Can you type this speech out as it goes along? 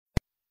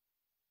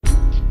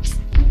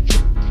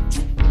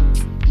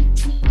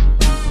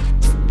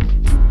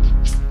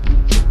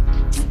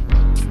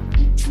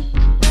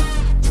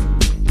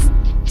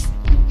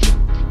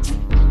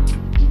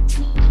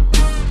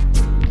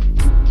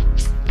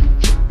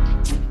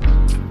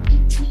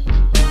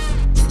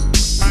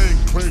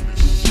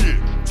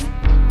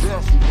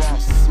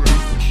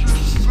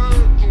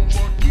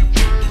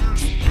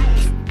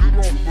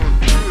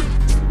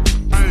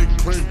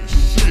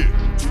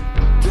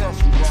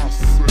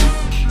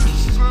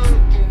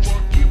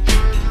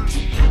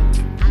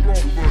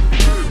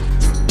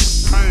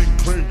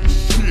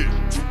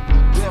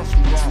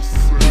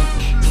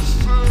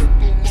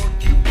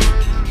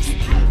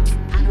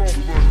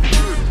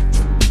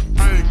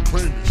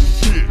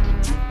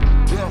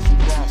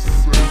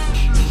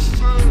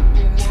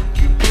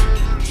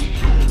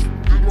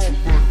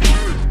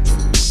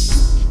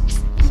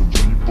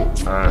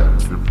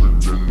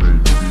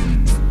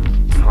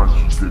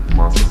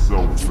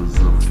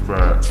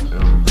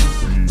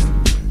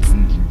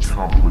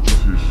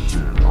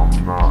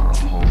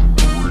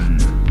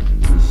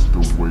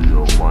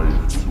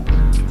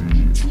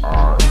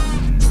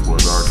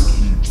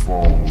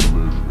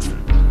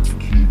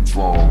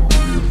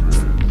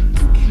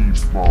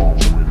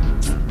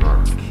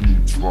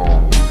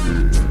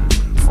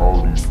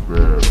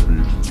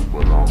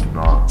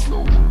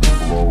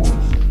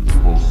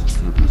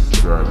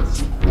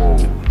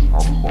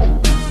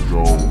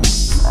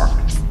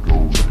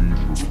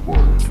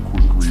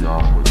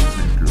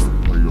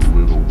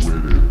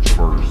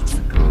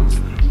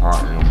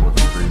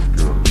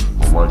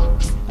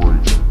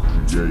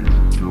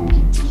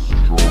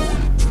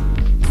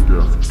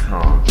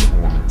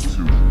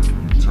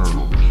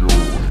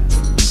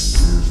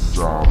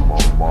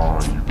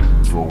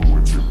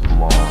it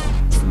blind.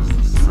 Cause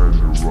the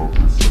center of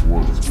this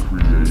was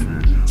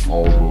created.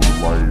 All the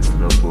light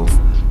never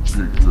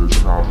picked a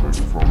topic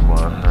from a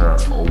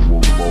hat or a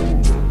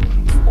bowler.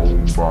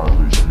 Owned by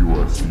the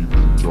US,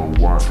 even though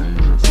I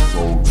ain't a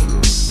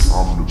soldier.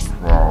 I'm the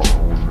proud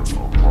owner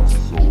of my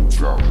soul,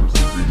 got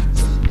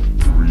receipts.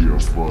 3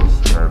 of us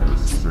had the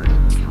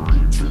same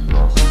dream in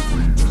our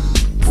sleeps.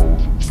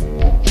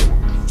 Baltimore on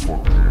the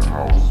fucking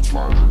house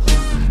by the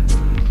sea.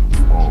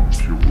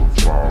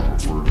 Purify,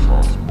 reverse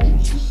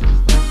osmosis is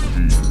the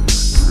key.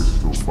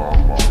 Pistol by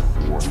my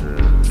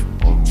forehead,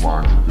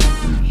 unlock the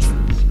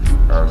visions.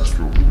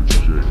 Astral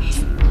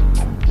projection,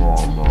 I'm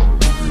gone on a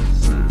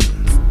visit.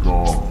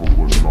 Gone for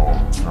a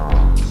long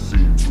time,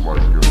 seems like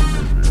a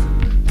minute.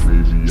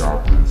 Maybe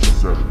I've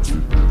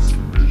accepted this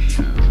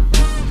mission.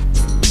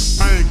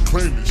 I ain't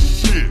claiming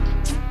shit,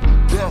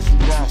 that's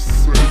what I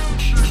said.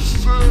 She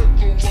said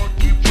the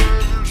lucky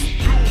man is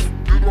you,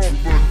 get off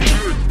my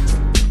dick.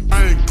 I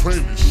ain't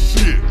claiming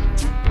shit,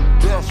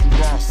 that's what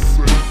I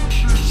said.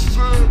 She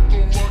said the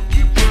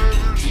lucky man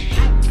is you,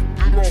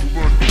 get off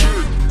my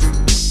dick.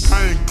 I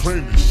ain't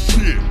claiming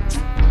shit,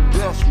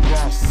 that's what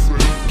I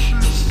said. She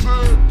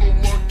said the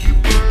lucky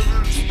man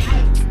is you,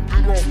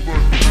 get off my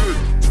dick.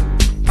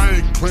 I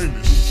ain't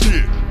claiming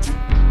shit,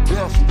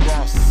 that's what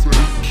I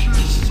said. She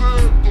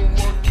said the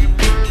lucky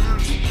man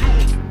is you,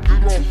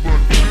 get off my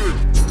dick.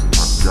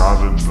 I got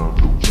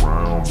another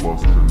round,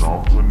 busting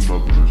off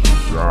another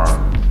shot.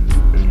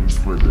 Aim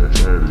for the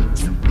head and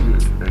you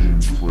get aim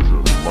for the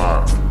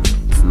lot.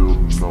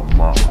 Building up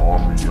my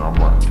army,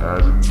 I'ma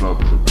add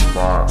another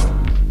 5.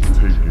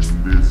 Taking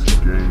this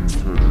game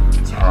to the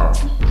top.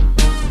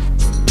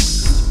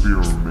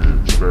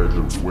 Experiment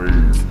better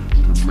ways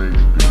to make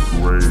the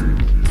grade.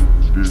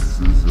 This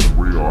isn't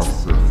real, I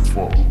said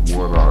fuck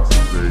what I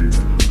say.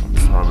 I'm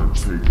trying to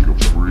take a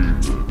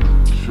breather,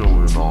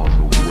 chilling on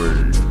the way.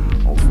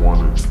 I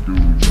wanna do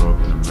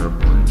nothing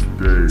every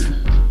day.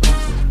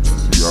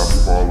 See, I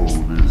follow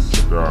this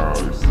style,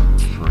 it's a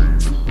train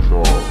of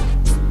thought.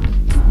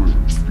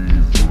 Putting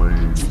these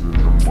lanes in the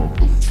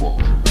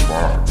motherfucking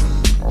box.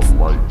 I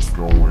like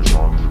going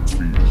on the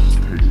beach,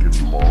 taking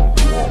long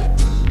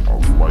walks. I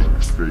like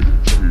fake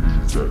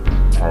titties that be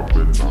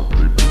popping out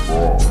they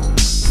bra.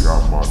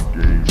 Got my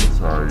game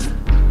tight,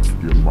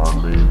 get my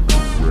name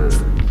correct.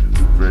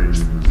 Fame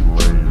is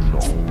lame, the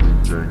only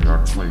thing I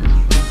claim is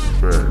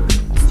respect.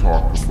 I'm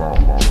talking about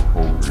my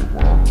program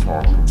when I'm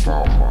talking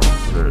about my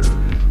tech.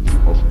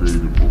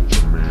 Updatable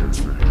commands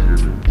and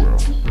hidden well,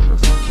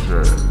 that's a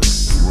check.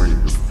 You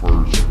ain't the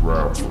first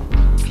rapper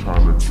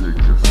trying to take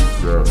a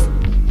step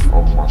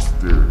on my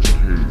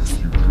staircase.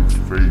 You could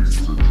face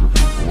or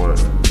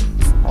deflect.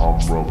 I'm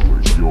rubber,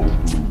 yo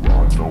blue, I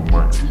know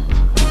my aim's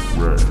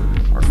correct.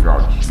 I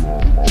got you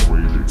on my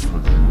radar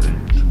cause you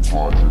ain't too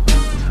hard to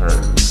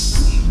detect.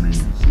 Which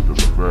means the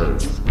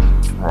feds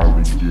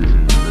probably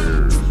getting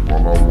theirs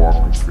while I walk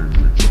up in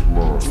the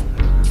club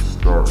and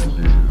start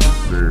getting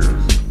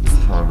stares.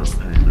 Trying to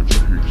paint a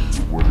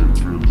picture what it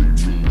really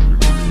mean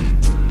to me.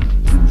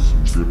 Do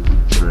some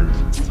different things,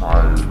 I'm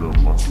tired of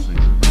my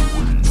scenery.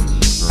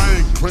 I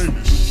ain't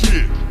claiming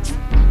shit,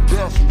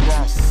 that's what I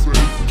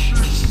said. She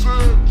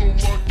said the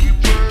lucky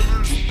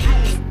man is you,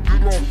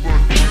 get off my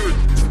dick.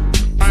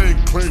 I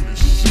ain't claiming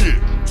shit,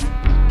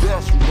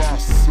 that's what I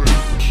said.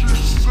 She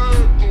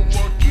said the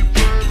lucky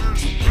man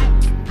is you,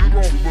 get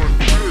off my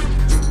dick.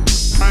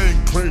 I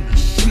ain't claiming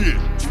shit,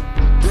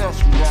 that's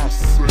what I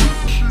said.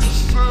 She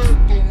said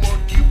the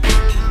lucky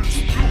man is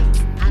you,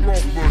 get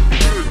off my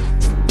dick.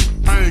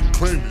 I ain't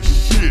claiming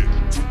shit,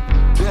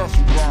 that's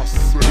what I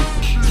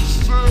said. She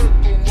said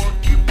the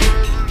lucky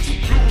man is you,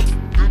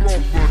 get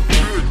off my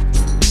dick.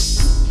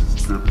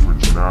 It's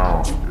different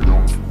now, it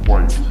don't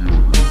quite feel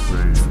the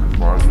same.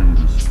 If I do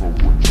this for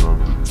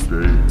another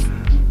day,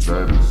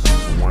 that is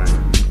swing.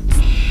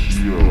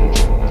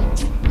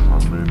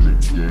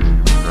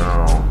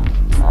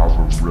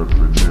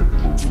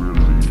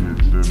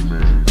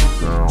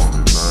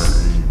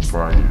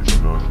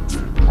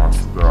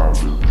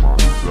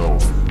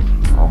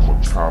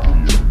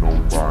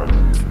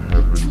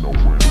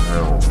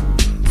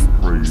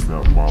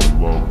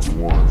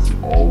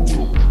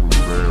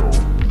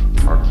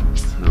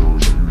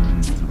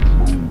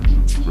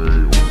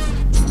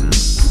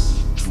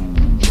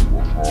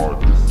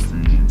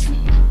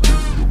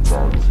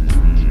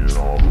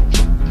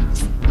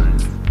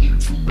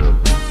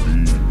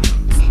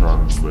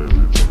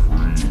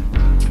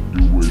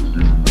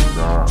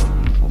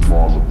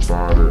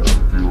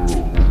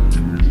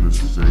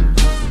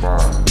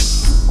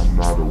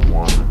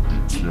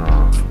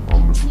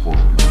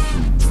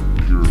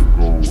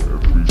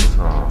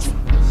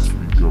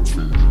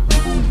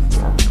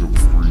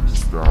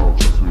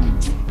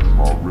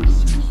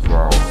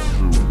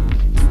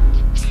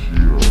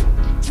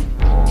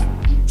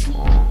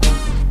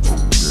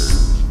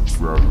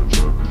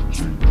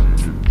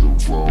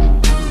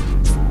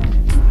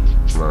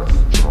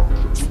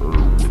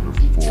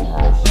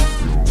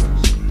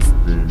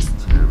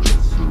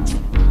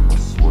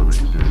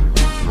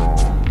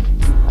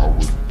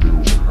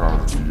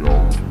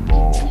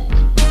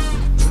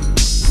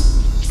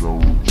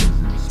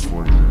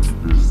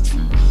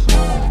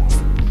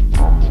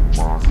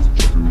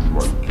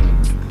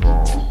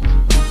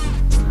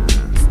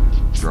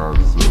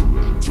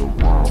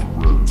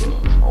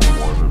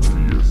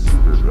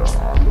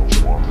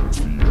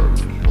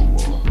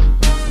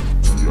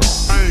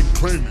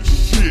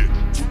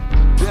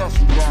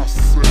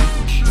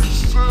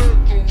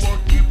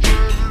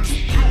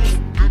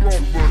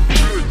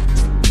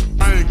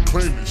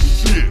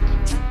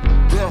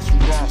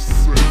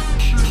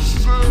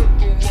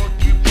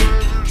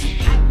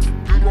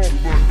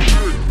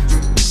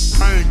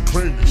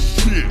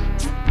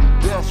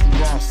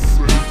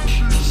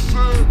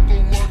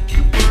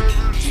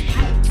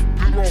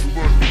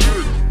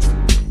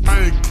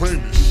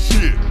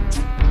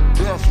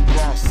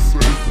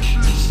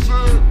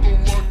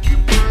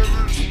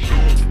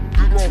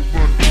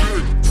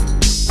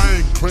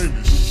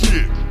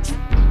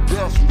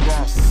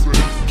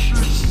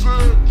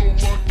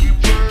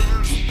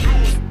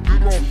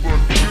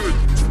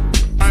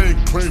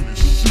 plain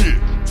as shit.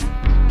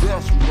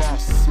 That's what I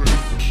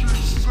say.